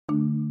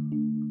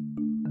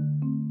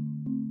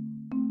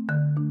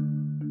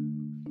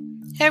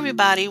Hey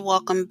everybody,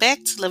 welcome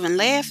back to Live and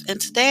Laugh, and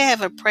today I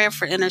have a prayer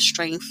for inner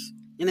strength,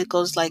 and it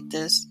goes like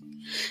this.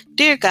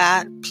 Dear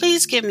God,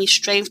 please give me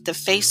strength to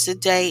face the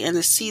day and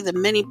to see the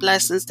many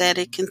blessings that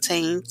it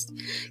contains.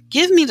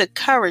 Give me the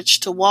courage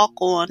to walk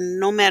on,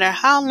 no matter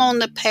how long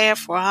the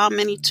path or how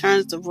many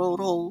turns the road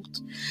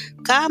holds.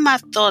 Guide my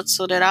thoughts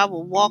so that I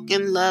will walk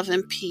in love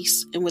and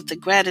peace and with the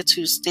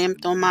gratitude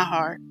stamped on my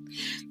heart.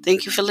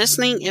 Thank you for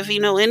listening. If you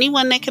know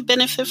anyone that could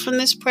benefit from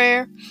this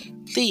prayer,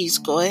 please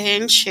go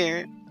ahead and share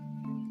it.